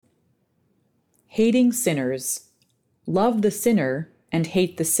Hating sinners. Love the sinner and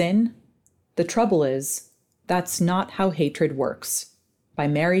hate the sin? The trouble is, that's not how hatred works. By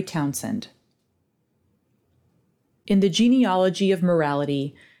Mary Townsend. In the Genealogy of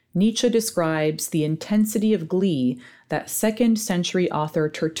Morality, Nietzsche describes the intensity of glee that 2nd century author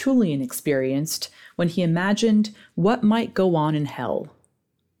Tertullian experienced when he imagined what might go on in hell.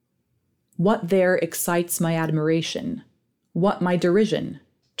 What there excites my admiration? What my derision?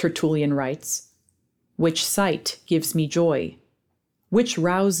 Tertullian writes. Which sight gives me joy? Which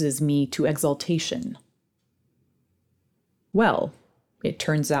rouses me to exultation? Well, it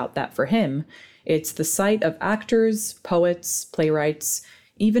turns out that for him, it's the sight of actors, poets, playwrights,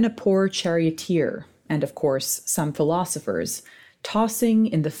 even a poor charioteer, and of course some philosophers, tossing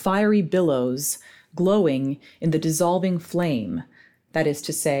in the fiery billows, glowing in the dissolving flame, that is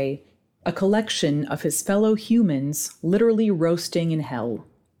to say, a collection of his fellow humans literally roasting in hell.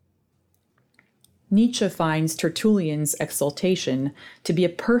 Nietzsche finds Tertullian's exultation to be a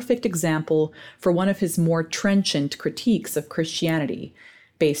perfect example for one of his more trenchant critiques of Christianity,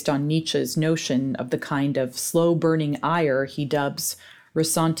 based on Nietzsche's notion of the kind of slow-burning ire he dubs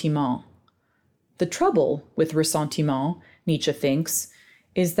ressentiment. The trouble with ressentiment, Nietzsche thinks,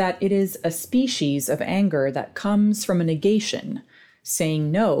 is that it is a species of anger that comes from a negation,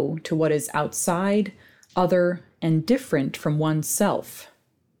 saying no to what is outside, other, and different from oneself.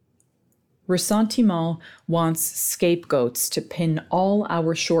 Ressentiment wants scapegoats to pin all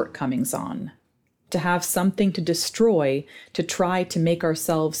our shortcomings on, to have something to destroy to try to make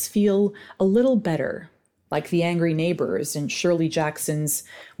ourselves feel a little better, like the angry neighbors in Shirley Jackson's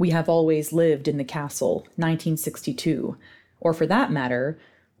We Have Always Lived in the Castle, 1962, or for that matter,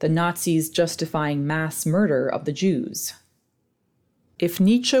 the Nazis justifying mass murder of the Jews. If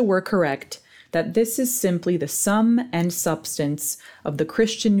Nietzsche were correct that this is simply the sum and substance of the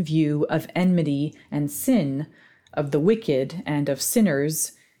Christian view of enmity and sin, of the wicked and of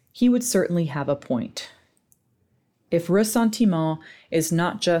sinners, he would certainly have a point. If ressentiment is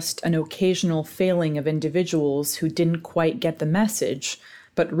not just an occasional failing of individuals who didn't quite get the message,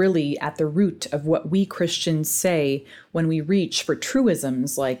 but really at the root of what we Christians say when we reach for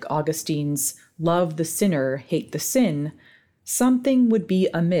truisms like Augustine's love the sinner, hate the sin, something would be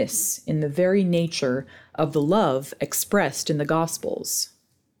amiss in the very nature of the love expressed in the Gospels.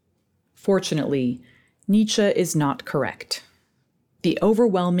 Fortunately, Nietzsche is not correct. The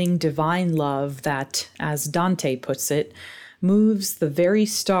overwhelming divine love that, as Dante puts it, moves the very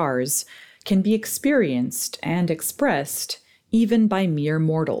stars can be experienced and expressed even by mere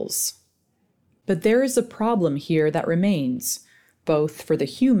mortals. But there is a problem here that remains, both for the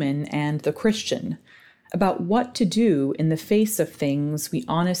human and the Christian, about what to do in the face of things we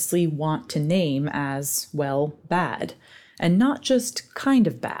honestly want to name as, well, bad, and not just kind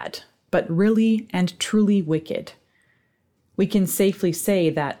of bad, but really and truly wicked. We can safely say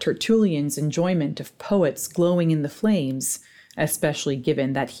that Tertullian's enjoyment of poets glowing in the flames, especially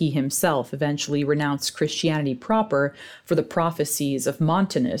given that he himself eventually renounced Christianity proper for the prophecies of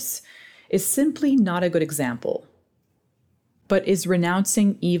Montanus, is simply not a good example. But is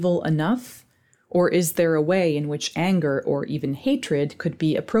renouncing evil enough? Or is there a way in which anger or even hatred could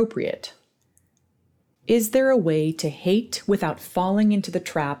be appropriate? Is there a way to hate without falling into the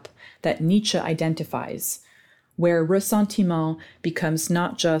trap that Nietzsche identifies, where ressentiment becomes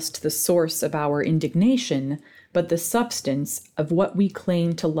not just the source of our indignation, but the substance of what we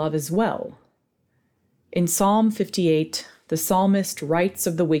claim to love as well? In Psalm 58, the psalmist writes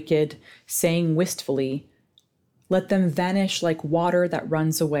of the wicked, saying wistfully, "Let them vanish like water that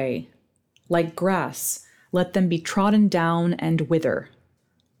runs away. Like grass, let them be trodden down and wither.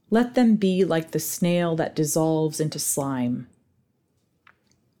 Let them be like the snail that dissolves into slime."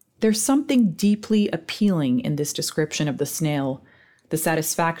 There's something deeply appealing in this description of the snail, the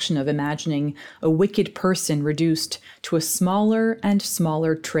satisfaction of imagining a wicked person reduced to a smaller and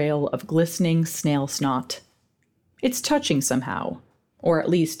smaller trail of glistening snail snot. It's touching somehow, or at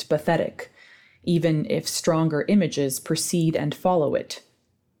least pathetic, even if stronger images precede and follow it.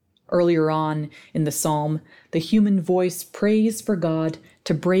 Earlier on in the psalm, the human voice prays for God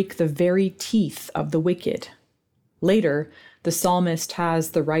to break the very teeth of the wicked. Later, the psalmist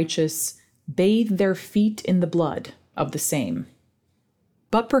has the righteous bathe their feet in the blood of the same.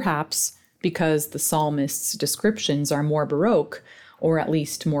 But perhaps, because the psalmist's descriptions are more baroque, or at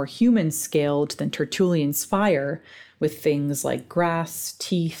least more human-scaled than Tertullian's fire, with things like grass,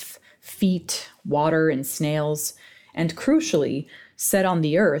 teeth, feet, water, and snails, and crucially, set on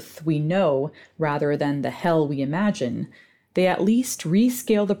the earth we know rather than the hell we imagine, they at least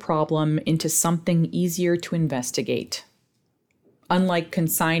rescale the problem into something easier to investigate. Unlike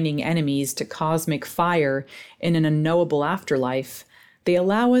consigning enemies to cosmic fire in an unknowable afterlife, they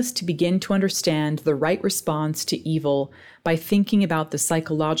allow us to begin to understand the right response to evil by thinking about the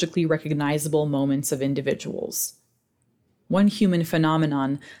psychologically recognizable moments of individuals. One human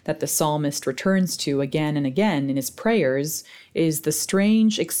phenomenon that the psalmist returns to again and again in his prayers is the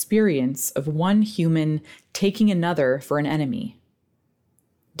strange experience of one human taking another for an enemy.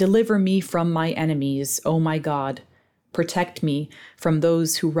 Deliver me from my enemies, O my God. Protect me from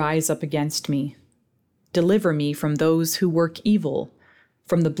those who rise up against me. Deliver me from those who work evil.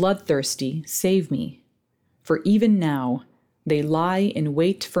 From the bloodthirsty, save me. For even now they lie in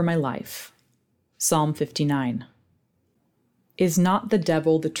wait for my life. Psalm 59. Is not the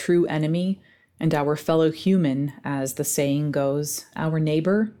devil the true enemy, and our fellow human, as the saying goes, our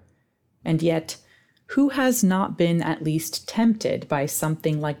neighbor? And yet, who has not been at least tempted by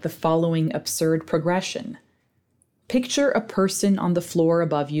something like the following absurd progression? Picture a person on the floor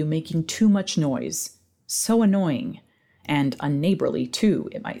above you making too much noise, so annoying, and unneighborly too,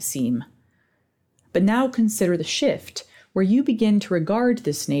 it might seem. But now consider the shift, where you begin to regard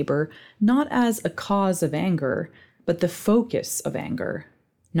this neighbor not as a cause of anger, but the focus of anger,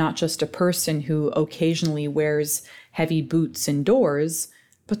 not just a person who occasionally wears heavy boots indoors,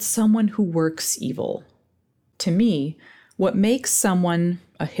 but someone who works evil. To me, what makes someone,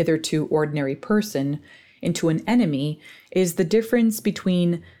 a hitherto ordinary person, into an enemy is the difference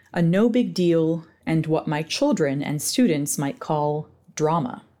between a no big deal and what my children and students might call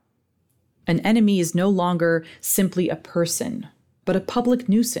drama. An enemy is no longer simply a person, but a public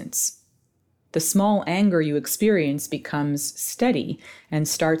nuisance. The small anger you experience becomes steady and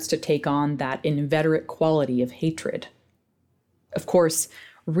starts to take on that inveterate quality of hatred. Of course,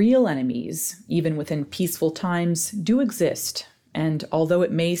 real enemies, even within peaceful times, do exist, and although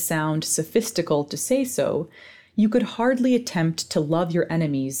it may sound sophistical to say so, you could hardly attempt to love your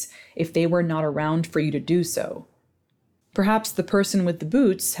enemies if they were not around for you to do so. Perhaps the person with the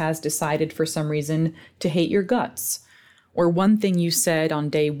boots has decided for some reason to hate your guts, or one thing you said on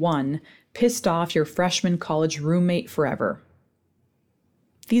day one pissed off your freshman college roommate forever.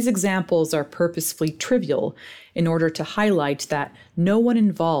 These examples are purposefully trivial in order to highlight that no one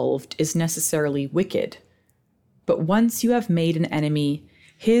involved is necessarily wicked. But once you have made an enemy,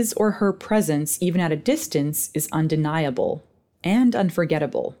 his or her presence, even at a distance, is undeniable and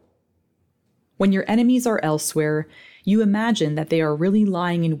unforgettable. When your enemies are elsewhere, you imagine that they are really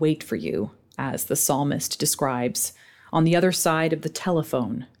lying in wait for you, as the psalmist describes, on the other side of the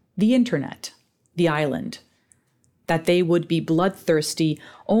telephone, the internet, the island. That they would be bloodthirsty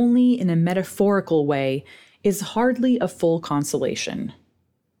only in a metaphorical way is hardly a full consolation.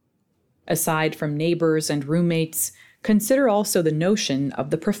 Aside from neighbors and roommates, consider also the notion of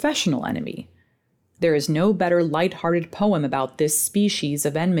the professional enemy. There is no better light-hearted poem about this species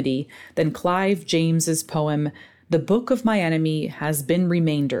of enmity than Clive James's poem, The Book of My Enemy Has Been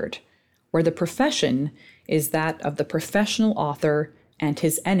Remaindered, where the profession is that of the professional author and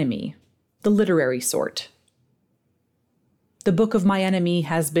his enemy, the literary sort. The book of my enemy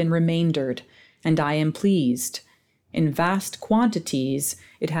has been remaindered, and I am pleased. In vast quantities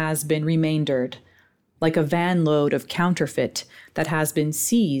it has been remaindered, like a van-load of counterfeit that has been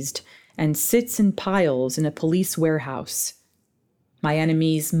seized and sits in piles in a police warehouse. My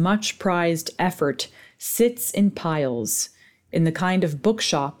enemy's much-prized effort sits in piles, in the kind of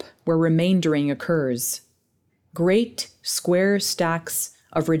bookshop where remaindering occurs. Great, square stacks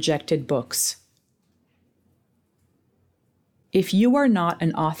of rejected books. If you are not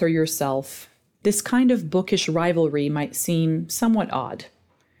an author yourself, this kind of bookish rivalry might seem somewhat odd.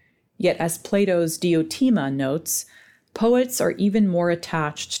 Yet as Plato's Diotima notes, poets are even more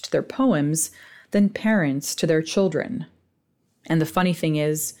attached to their poems than parents to their children. And the funny thing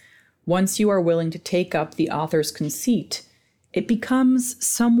is, once you are willing to take up the author's conceit, it becomes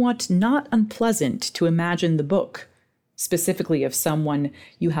somewhat not unpleasant to imagine the book, specifically of someone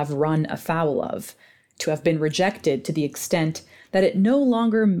you have run afoul of, to have been rejected to the extent that it no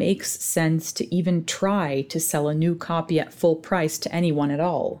longer makes sense to even try to sell a new copy at full price to anyone at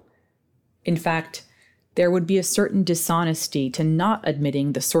all. In fact, there would be a certain dishonesty to not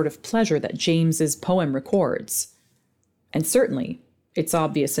admitting the sort of pleasure that James's poem records. And certainly, it's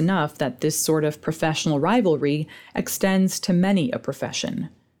obvious enough that this sort of professional rivalry extends to many a profession.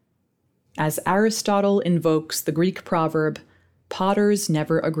 As Aristotle invokes the Greek proverb, potters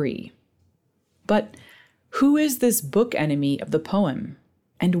never agree. But who is this book enemy of the poem,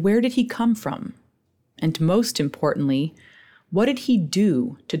 and where did he come from? And most importantly, what did he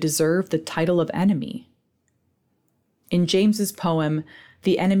do to deserve the title of enemy? In James's poem,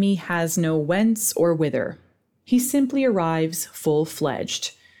 the enemy has no whence or whither. He simply arrives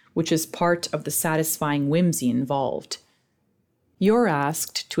full-fledged, which is part of the satisfying whimsy involved. You're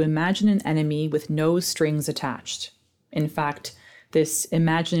asked to imagine an enemy with no strings attached. In fact, this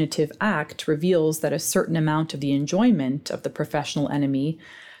imaginative act reveals that a certain amount of the enjoyment of the professional enemy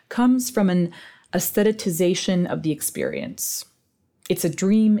comes from an aestheticization of the experience. It's a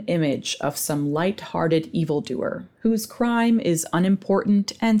dream image of some light-hearted evildoer whose crime is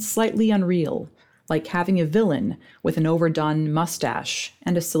unimportant and slightly unreal, like having a villain with an overdone mustache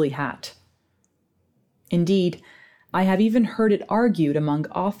and a silly hat. Indeed, I have even heard it argued among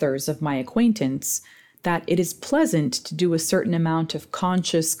authors of my acquaintance that it is pleasant to do a certain amount of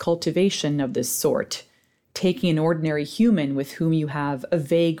conscious cultivation of this sort, taking an ordinary human with whom you have a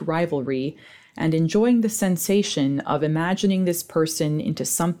vague rivalry and enjoying the sensation of imagining this person into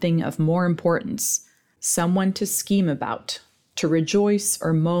something of more importance, someone to scheme about, to rejoice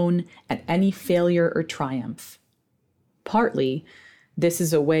or moan at any failure or triumph. Partly, this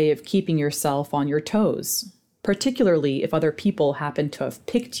is a way of keeping yourself on your toes, particularly if other people happen to have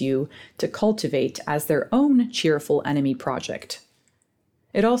picked you to cultivate as their own cheerful enemy project.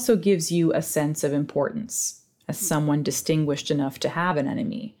 It also gives you a sense of importance, as someone distinguished enough to have an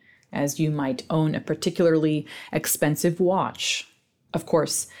enemy, as you might own a particularly expensive watch. Of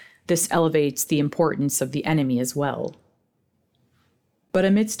course, this elevates the importance of the enemy as well. But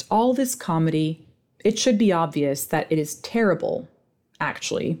amidst all this comedy, it should be obvious that it is terrible,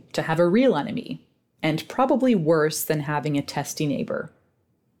 actually, to have a real enemy, and probably worse than having a testy neighbor.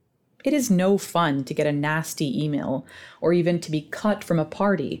 It is no fun to get a nasty email, or even to be cut from a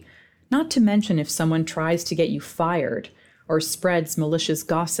party, not to mention if someone tries to get you fired or spreads malicious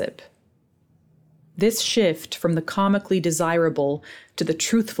gossip. This shift from the comically desirable to the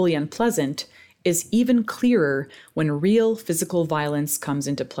truthfully unpleasant is even clearer when real physical violence comes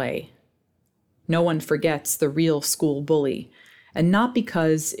into play. No one forgets the real school bully, and not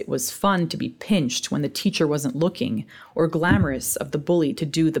because it was fun to be pinched when the teacher wasn't looking, or glamorous of the bully to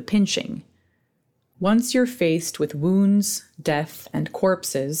do the pinching. Once you're faced with wounds, death, and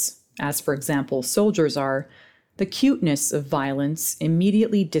corpses, as for example soldiers are, the cuteness of violence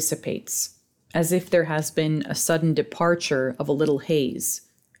immediately dissipates, as if there has been a sudden departure of a little haze.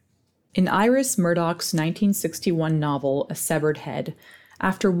 In Iris Murdoch's 1961 novel A Severed Head,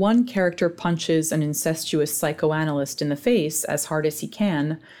 after one character punches an incestuous psychoanalyst in the face as hard as he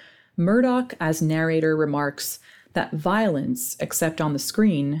can, Murdoch, as narrator, remarks that violence, except on the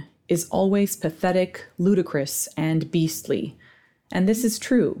screen, is always pathetic, ludicrous, and beastly. And this is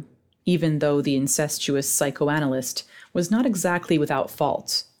true, even though the incestuous psychoanalyst was not exactly without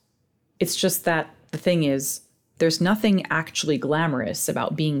fault. It's just that, the thing is, there's nothing actually glamorous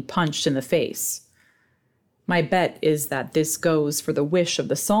about being punched in the face. My bet is that this goes for the wish of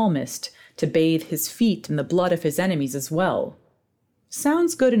the psalmist to bathe his feet in the blood of his enemies as well.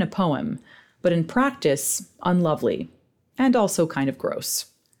 Sounds good in a poem, but in practice, unlovely, and also kind of gross.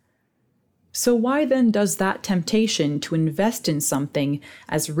 So why then does that temptation to invest in something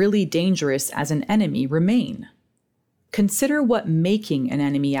as really dangerous as an enemy remain? Consider what making an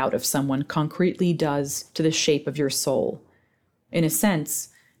enemy out of someone concretely does to the shape of your soul. In a sense,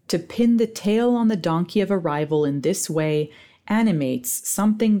 to pin the tail on the donkey of a rival in this way animates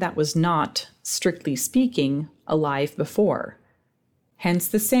something that was not, strictly speaking, alive before. Hence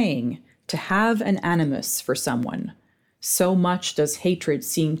the saying, to have an animus for someone. So much does hatred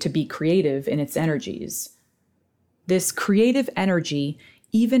seem to be creative in its energies. This creative energy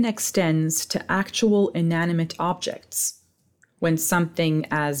even extends to actual inanimate objects. When something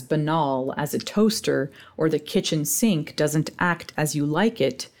as banal as a toaster or the kitchen sink doesn't act as you like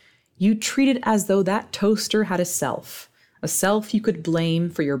it, you treat it as though that toaster had a self you could blame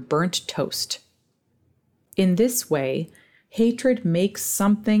for your burnt toast. In this way, hatred makes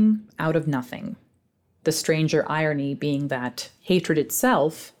something out of nothing. The stranger irony being that hatred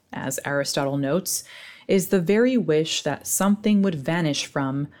itself, as Aristotle notes, is the very wish that something would vanish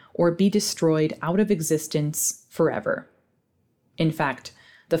from or be destroyed out of existence forever. In fact,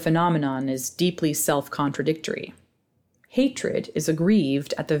 the phenomenon is deeply self-contradictory. Hatred is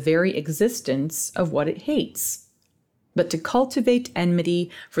aggrieved at the very existence of what it hates. But to cultivate enmity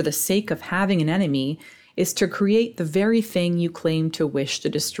for the sake of having an enemy is to create the very thing you claim to wish to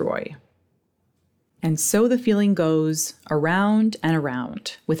destroy. And so the feeling goes around and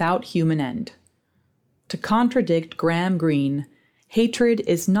around, without human end. To contradict Graham Greene, hatred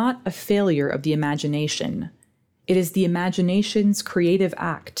is not a failure of the imagination. It is the imagination's creative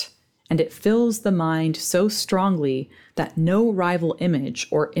act, and it fills the mind so strongly that no rival image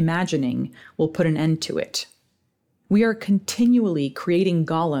or imagining will put an end to it. We are continually creating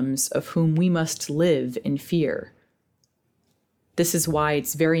golems of whom we must live in fear. This is why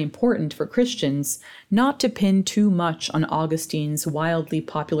it's very important for Christians not to pin too much on Augustine's wildly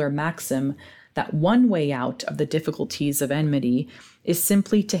popular maxim that one way out of the difficulties of enmity is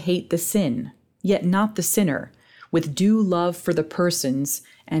simply to hate the sin, yet not the sinner, with due love for the persons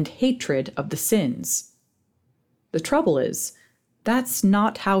and hatred of the sins. The trouble is, that's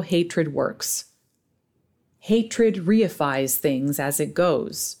not how hatred works. Hatred reifies things as it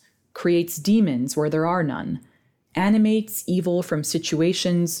goes, creates demons where there are none, animates evil from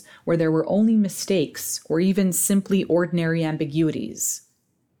situations where there were only mistakes or even simply ordinary ambiguities.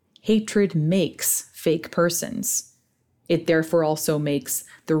 Hatred makes fake persons. It therefore also makes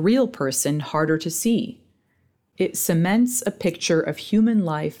the real person harder to see. It cements a picture of human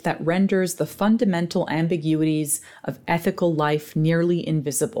life that renders the fundamental ambiguities of ethical life nearly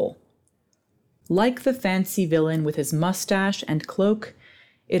invisible. Like the fancy villain with his mustache and cloak,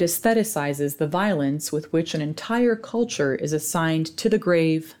 it aestheticizes the violence with which an entire culture is assigned to the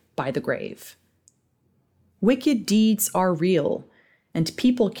grave by the grave. Wicked deeds are real, and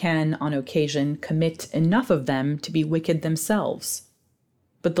people can, on occasion, commit enough of them to be wicked themselves.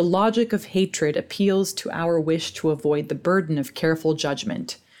 But the logic of hatred appeals to our wish to avoid the burden of careful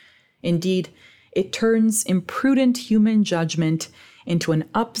judgment. Indeed, it turns imprudent human judgment into an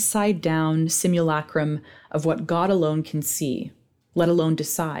upside-down simulacrum of what God alone can see, let alone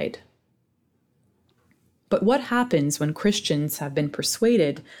decide. But what happens when Christians have been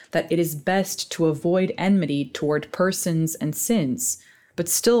persuaded that it is best to avoid enmity toward persons and sins, but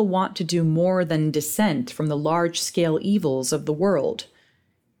still want to do more than dissent from the large-scale evils of the world?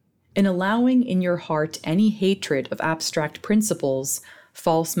 In allowing in your heart any hatred of abstract principles,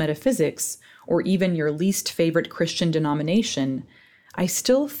 false metaphysics, or even your least favorite Christian denomination, I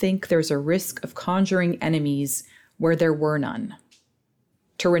still think there's a risk of conjuring enemies where there were none.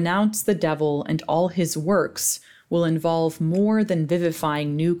 To renounce the devil and all his works will involve more than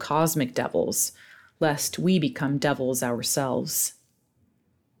vivifying new cosmic devils, lest we become devils ourselves.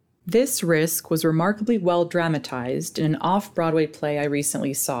 This risk was remarkably well dramatized in an off-Broadway play I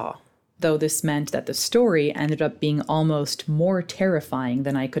recently saw, though this meant that the story ended up being almost more terrifying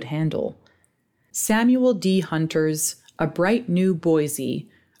than I could handle. Samuel D. Hunter's A Bright New Boise,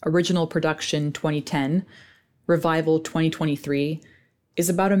 original production 2010, revival 2023, is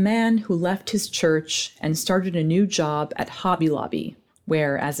about a man who left his church and started a new job at Hobby Lobby,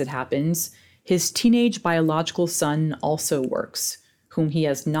 where, as it happens, his teenage biological son also works, whom he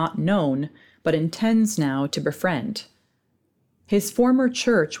has not known but intends now to befriend. His former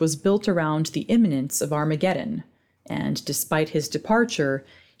church was built around the imminence of Armageddon, and despite his departure,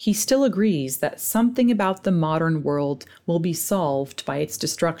 he still agrees that something about the modern world will be solved by its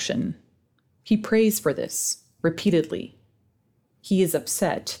destruction. He prays for this, repeatedly. He is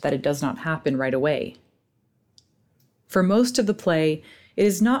upset that it does not happen right away. For most of the play, it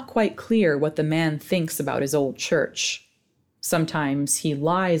is not quite clear what the man thinks about his old church. Sometimes he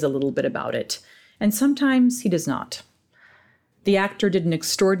lies a little bit about it, and sometimes he does not. The actor did an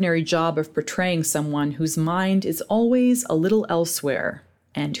extraordinary job of portraying someone whose mind is always a little elsewhere,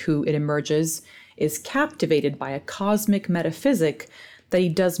 and who, it emerges, is captivated by a cosmic metaphysic that he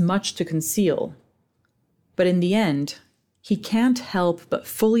does much to conceal. But in the end, he can't help but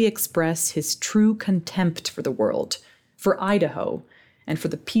fully express his true contempt for the world, for Idaho, and for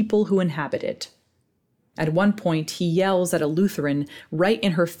the people who inhabit it. At one point, he yells at a Lutheran right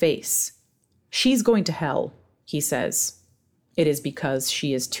in her face. "She's going to hell," he says. It is because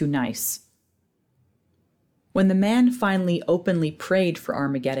she is too nice. When the man finally openly prayed for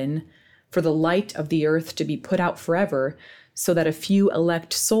Armageddon, for the light of the earth to be put out forever, so that a few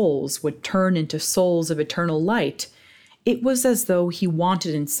elect souls would turn into souls of eternal light, it was as though he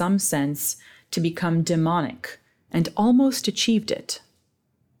wanted in some sense to become demonic, and almost achieved it.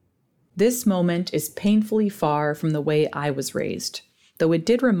 This moment is painfully far from the way I was raised, though it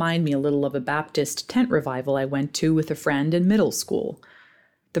did remind me a little of a Baptist tent revival I went to with a friend in middle school.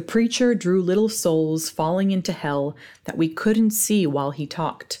 The preacher drew little souls falling into hell that we couldn't see while he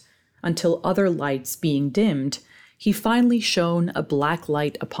talked, until other lights being dimmed, he finally shone a black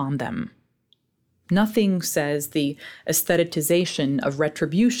light upon them. Nothing says the aestheticization of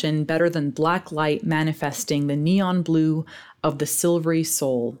retribution better than black light manifesting the neon blue of the silvery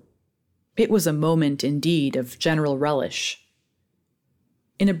soul. It was a moment indeed of general relish.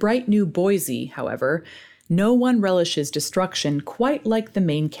 In A Bright New Boise, however, no one relishes destruction quite like the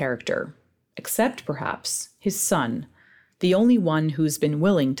main character, except perhaps his son, the only one who's been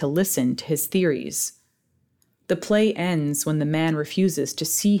willing to listen to his theories. The play ends when the man refuses to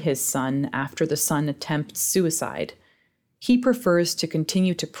see his son after the son attempts suicide, He prefers to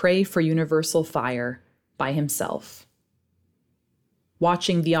continue to pray for universal fire by himself.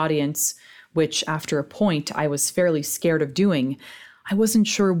 Watching the audience, which after a point I was fairly scared of doing, I wasn't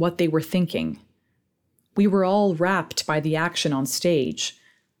sure what they were thinking. We were all rapt by the action on stage,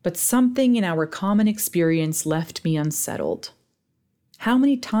 but something in our common experience left me unsettled. How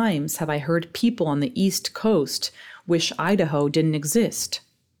many times have I heard people on the East Coast wish Idaho didn't exist?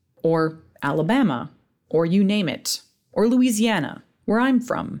 Or Alabama, or you name it, or Louisiana, where I'm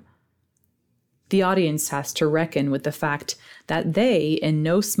from. The audience has to reckon with the fact that they, in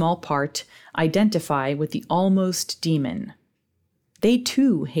no small part, identify with the almost demon. They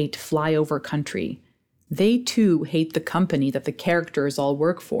too hate flyover country. They too hate the company that the characters all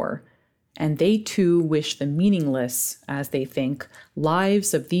work for. And they too wish the meaningless, as they think,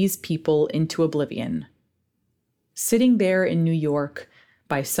 lives of these people into oblivion. Sitting there in New York,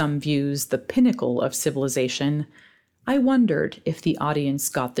 by some views the pinnacle of civilization, I wondered if the audience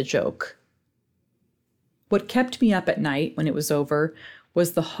got the joke. What kept me up at night when it was over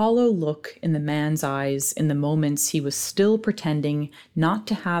was the hollow look in the man's eyes in the moments he was still pretending not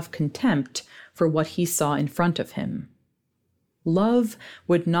to have contempt for what he saw in front of him. Love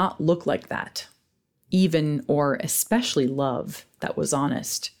would not look like that, even or especially love that was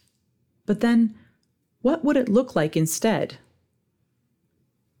honest. But then, what would it look like instead?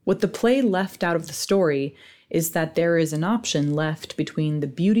 What the play left out of the story is that there is an option left between the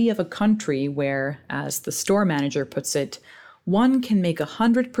beauty of a country where, as the store manager puts it, one can make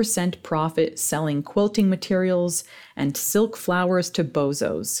 100% profit selling quilting materials and silk flowers to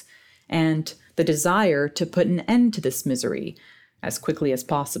bozos, and the desire to put an end to this misery as quickly as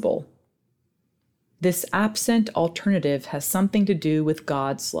possible. This absent alternative has something to do with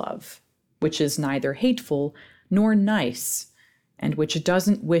God's love, which is neither hateful nor nice, and which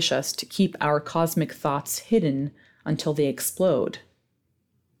doesn't wish us to keep our cosmic thoughts hidden until they explode.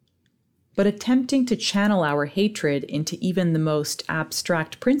 But attempting to channel our hatred into even the most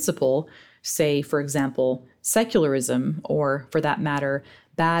abstract principle, say, for example, secularism, or, for that matter,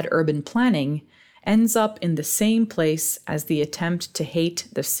 bad urban planning, ends up in the same place as the attempt to hate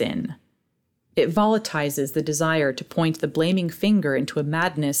the sin. It volatilizes the desire to point the blaming finger into a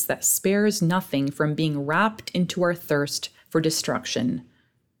madness that spares nothing from being wrapped into our thirst for destruction.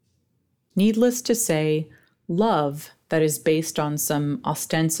 Needless to say, love that is based on some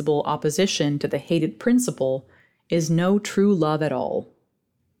ostensible opposition to the hated principle is no true love at all.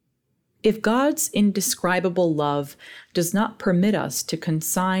 If God's indescribable love does not permit us to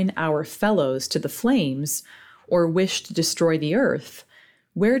consign our fellows to the flames or wish to destroy the earth,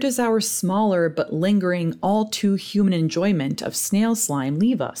 where does our smaller but lingering all too human enjoyment of snail slime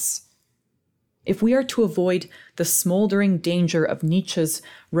leave us? If we are to avoid the smoldering danger of Nietzsche's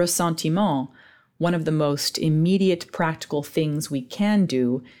ressentiment, one of the most immediate practical things we can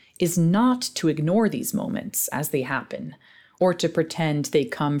do is not to ignore these moments as they happen, or to pretend they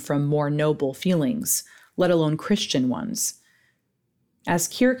come from more noble feelings, let alone Christian ones. As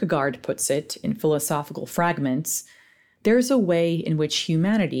Kierkegaard puts it in Philosophical Fragments, there's a way in which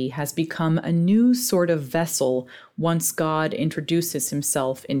humanity has become a new sort of vessel once God introduces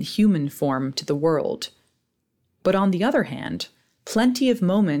himself in human form to the world. But on the other hand, plenty of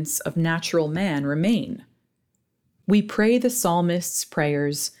moments of natural man remain. We pray the psalmist's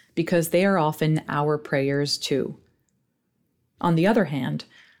prayers because they are often our prayers too. On the other hand,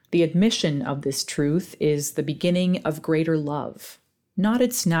 the admission of this truth is the beginning of greater love, not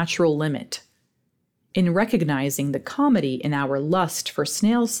its natural limit. In recognizing the comedy in our lust for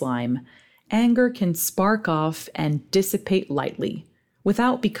snail slime, anger can spark off and dissipate lightly,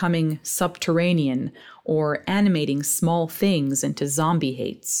 without becoming subterranean or animating small things into zombie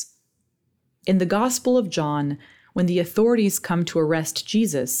hates. In the Gospel of John, when the authorities come to arrest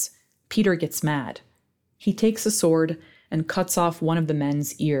Jesus, Peter gets mad. He takes a sword and cuts off one of the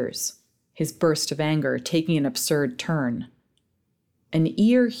men's ears, his burst of anger taking an absurd turn. An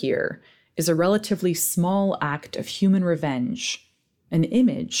ear here is a relatively small act of human revenge, an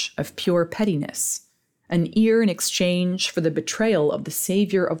image of pure pettiness, an ear in exchange for the betrayal of the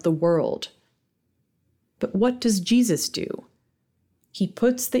Savior of the world. But what does Jesus do? He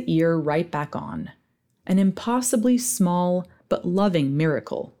puts the ear right back on, an impossibly small but loving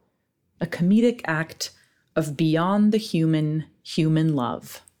miracle, a comedic act of beyond the human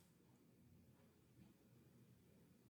love.